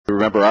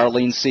Remember,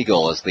 Arlene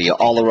Siegel as the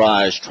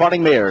Allerage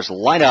trotting mares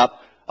line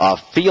up. A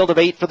field of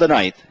 8 for the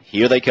 9th.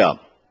 Here they come.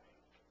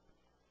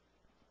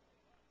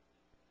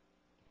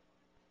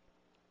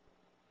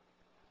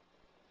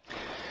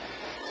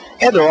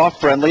 And they're off.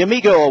 Friendly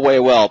Amigo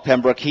away well.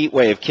 Pembroke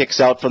Heatwave kicks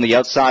out from the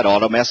outside.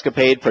 Autumn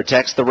Escapade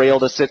protects the rail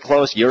to sit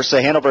close.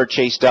 Yursa Hanover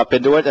chased up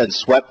into it and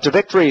swept to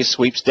victory.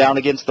 Sweeps down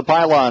against the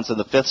pylons in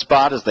the 5th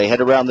spot as they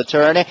head around the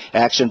turn.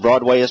 Action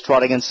Broadway is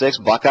trotting in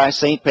 6th. Buckeye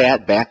St.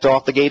 Pat backed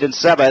off the gate in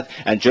 7th.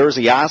 And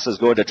Jersey Oss is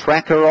going to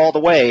track her all the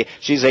way.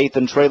 She's 8th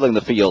and trailing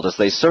the field as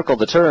they circle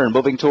the turn,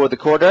 moving toward the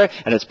quarter.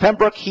 And it's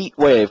Pembroke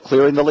Heatwave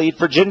clearing the lead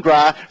for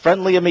Gingras.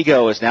 Friendly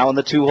Amigo is now in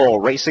the 2-hole,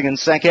 racing in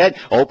 2nd.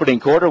 Opening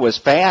quarter was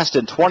fast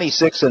in 26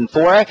 and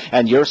 4,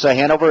 and Yursa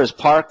Hanover is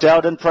parked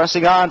out and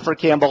pressing on for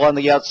Campbell on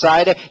the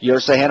outside.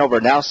 Yursa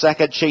Hanover now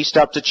 2nd, chased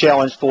up to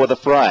challenge for the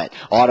front.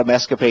 Autumn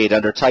Escapade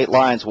under tight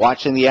lines,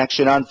 watching the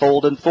action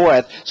unfold in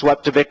 4th.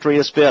 Swept to victory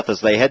is 5th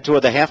as they head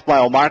toward the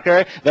half-mile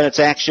marker. Then it's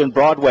Action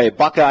Broadway.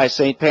 Buckeye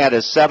St. Pat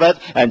is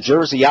 7th, and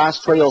Jersey Oss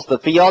trails the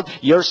field.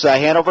 Yursa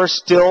Hanover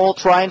still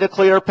trying to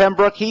clear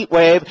Pembroke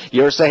Heatwave.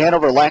 Yursa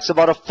Hanover lacks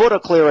about a foot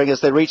of clearing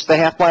as they reach the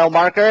half-mile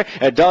marker.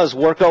 It does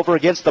work over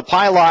against the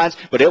pylons,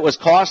 but it was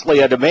costly.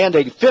 A demanding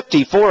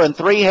 54 and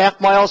 3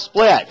 half-mile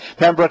split.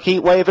 Pembroke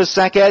Heatwave is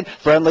 2nd.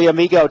 Friendly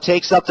Amigo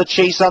takes up the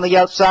chase on the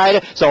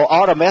outside, so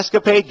Autumn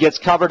Escapade gets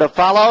cover to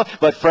follow,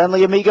 but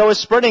Friendly Amigo is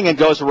sprinting and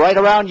goes right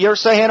around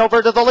Yursa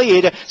Hanover to the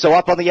lead. So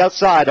up on the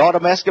outside,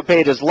 Autumn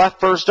Escapade is left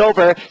first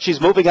over. She's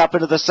moving up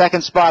into the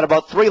 2nd spot,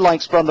 about 3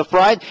 lengths from the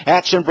front.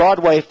 Action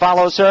Broadway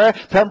follows her.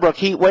 Pembroke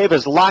Heatwave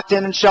is locked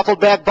in and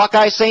shuffled back.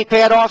 Buckeye St.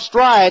 Pat off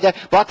stride.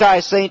 Buckeye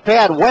St.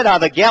 Pat went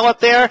on the gallop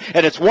there,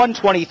 and it's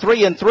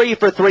 123 and 3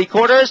 for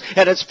 3/4,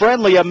 and it's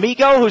Friendly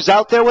Amigo who's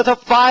out there with a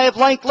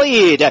 5-length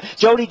lead.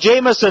 Jody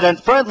Jamieson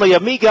and Friendly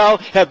Amigo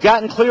have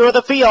gotten clear of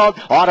the field.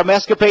 Autumn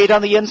Escapade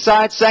on the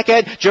inside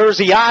 2nd.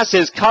 Jersey Oss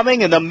is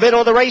coming in the middle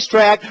of the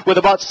racetrack with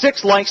about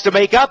 6 lengths to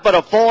make up, but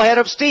a full head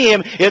of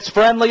steam. It's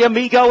Friendly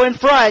Amigo in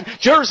front.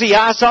 Jersey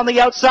Oss on the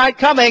outside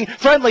coming.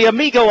 Friendly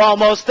Amigo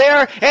almost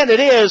there, and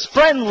it is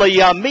Friendly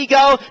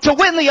Amigo to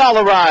win the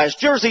Allerage.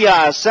 Jersey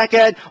Oss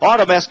 2nd.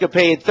 Autumn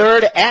Escapade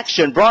 3rd.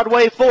 Action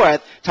Broadway 4th.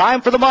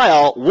 Time for the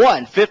mile,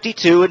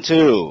 1:52 and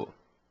 2.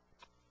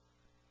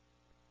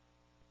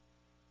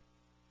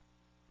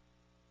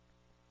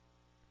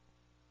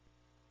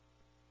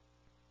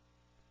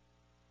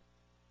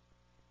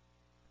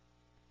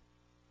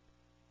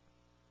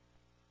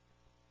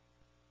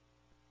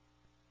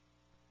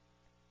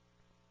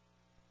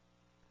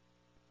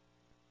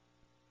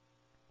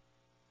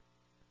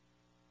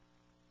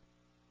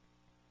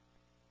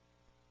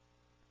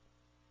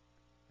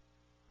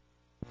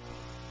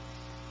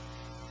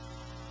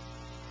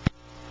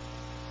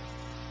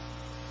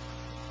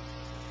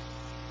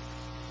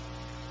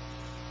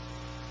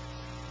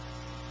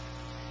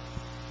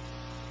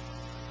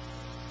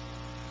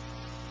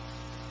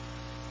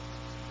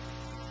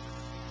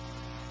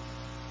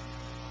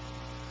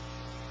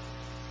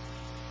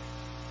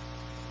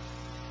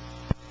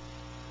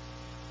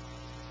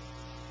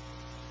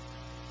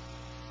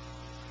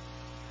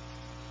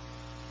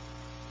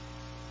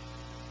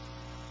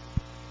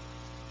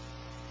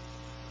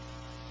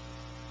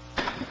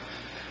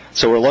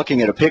 So we're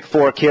looking at a pick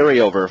 4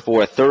 carryover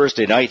for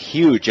Thursday night.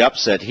 Huge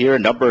upset here.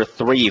 Number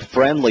 3,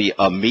 Friendly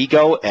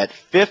Amigo at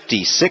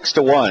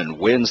 56-1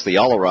 wins the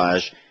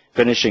Allerage.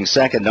 Finishing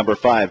 2nd, number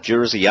 5,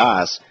 Jersey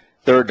Oss.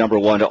 3rd, number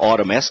 1,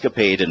 Autumn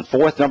Escapade. And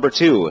 4th, number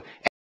 2,